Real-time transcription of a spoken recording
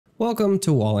Welcome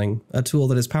to Walling, a tool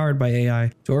that is powered by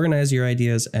AI to organize your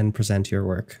ideas and present your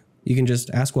work. You can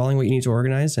just ask Walling what you need to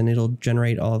organize and it'll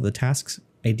generate all of the tasks,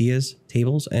 ideas,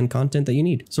 tables, and content that you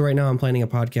need. So right now I'm planning a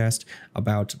podcast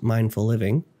about mindful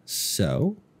living.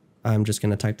 So I'm just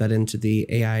going to type that into the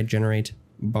AI generate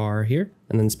bar here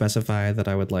and then specify that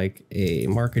I would like a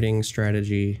marketing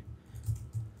strategy,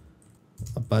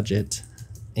 a budget,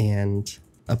 and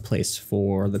a place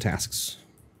for the tasks.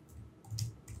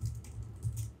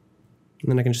 And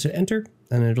then I can just hit enter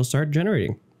and it'll start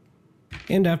generating.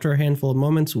 And after a handful of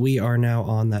moments, we are now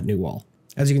on that new wall.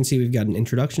 As you can see, we've got an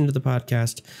introduction to the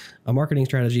podcast, a marketing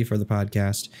strategy for the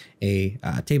podcast, a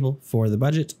table for the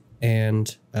budget,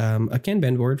 and a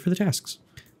Kanban board for the tasks.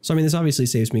 So, I mean, this obviously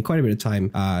saves me quite a bit of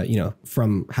time,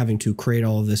 from having to create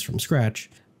all of this from scratch,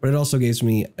 but it also gives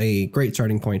me a great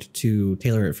starting point to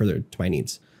tailor it further to my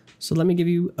needs. So let me give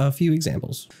you a few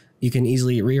examples. You can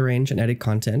easily rearrange and edit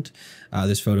content.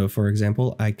 This photo, for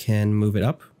example, I can move it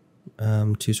up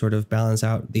to sort of balance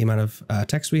out the amount of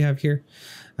text we have here.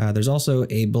 There's also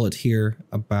a bullet here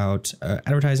about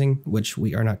advertising, which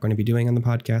we are not going to be doing on the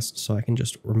podcast, so I can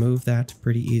just remove that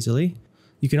pretty easily.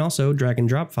 You can also drag and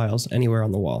drop files anywhere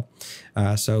on the wall.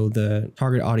 So the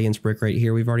target audience brick right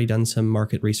here, we've already done some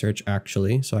market research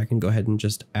actually, so I can go ahead and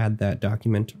just add that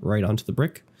document right onto the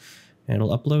brick. And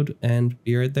it'll upload and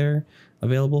be right there,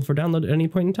 available for download at any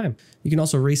point in time. You can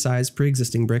also resize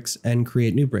pre-existing bricks and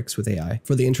create new bricks with AI.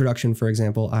 For the introduction, for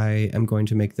example, I am going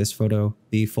to make this photo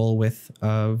the full width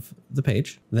of the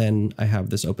page. Then I have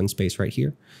this open space right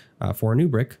here for a new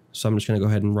brick. So I'm just going to go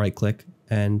ahead and right click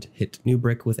and hit new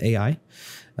brick with AI.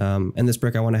 And this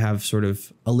brick, I want to have sort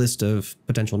of a list of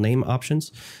potential name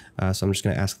options. So I'm just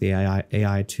going to ask the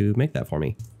AI to make that for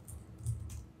me.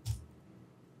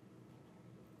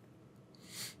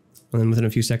 And then within a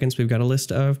few seconds, we've got a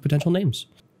list of potential names.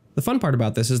 The fun part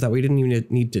about this is that we didn't even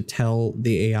need to tell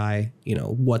the AI,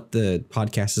 what the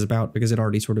podcast is about because it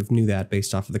already sort of knew that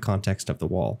based off of the context of the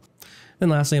wall. Then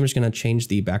lastly, I'm just going to change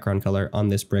the background color on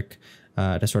this brick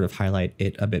to sort of highlight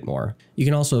it a bit more. You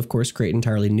can also, of course, create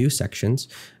entirely new sections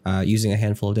using a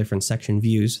handful of different section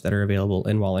views that are available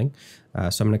in Walling.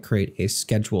 So I'm going to create a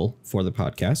schedule for the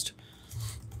podcast.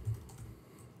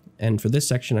 And for this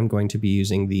section, I'm going to be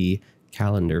using the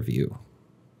calendar view.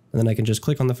 And then I can just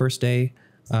click on the first day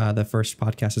the first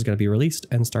podcast is going to be released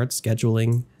and start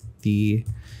scheduling the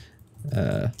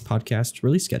podcast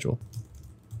release schedule.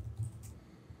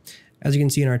 As you can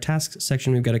see in our tasks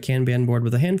section, we've got a Kanban board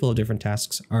with a handful of different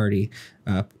tasks already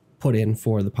put in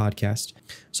for the podcast.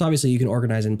 So obviously you can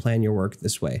organize and plan your work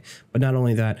this way. But not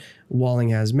only that, Walling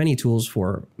has many tools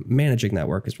for managing that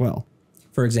work as well.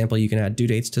 For example, you can add due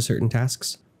dates to certain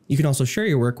tasks. You can also share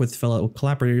your work with fellow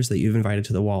collaborators that you've invited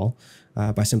to the wall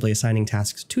by simply assigning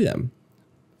tasks to them.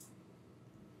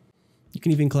 You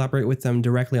can even collaborate with them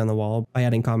directly on the wall by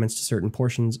adding comments to certain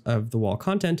portions of the wall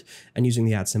content and using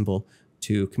the @ symbol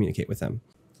to communicate with them.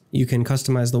 You can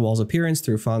customize the wall's appearance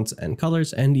through fonts and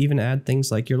colors and even add things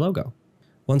like your logo.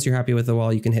 Once you're happy with the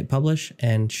wall, you can hit publish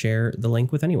and share the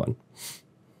link with anyone.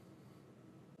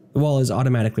 The wall is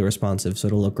automatically responsive, so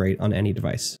it'll look great on any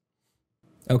device.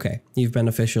 Okay, you've been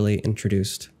officially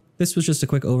introduced. This was just a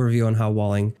quick overview on how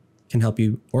Walling can help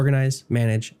you organize,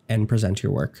 manage, and present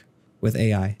your work with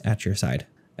AI at your side.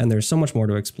 And there's so much more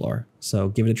to explore, so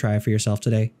give it a try for yourself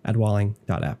today at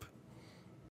Walling.app.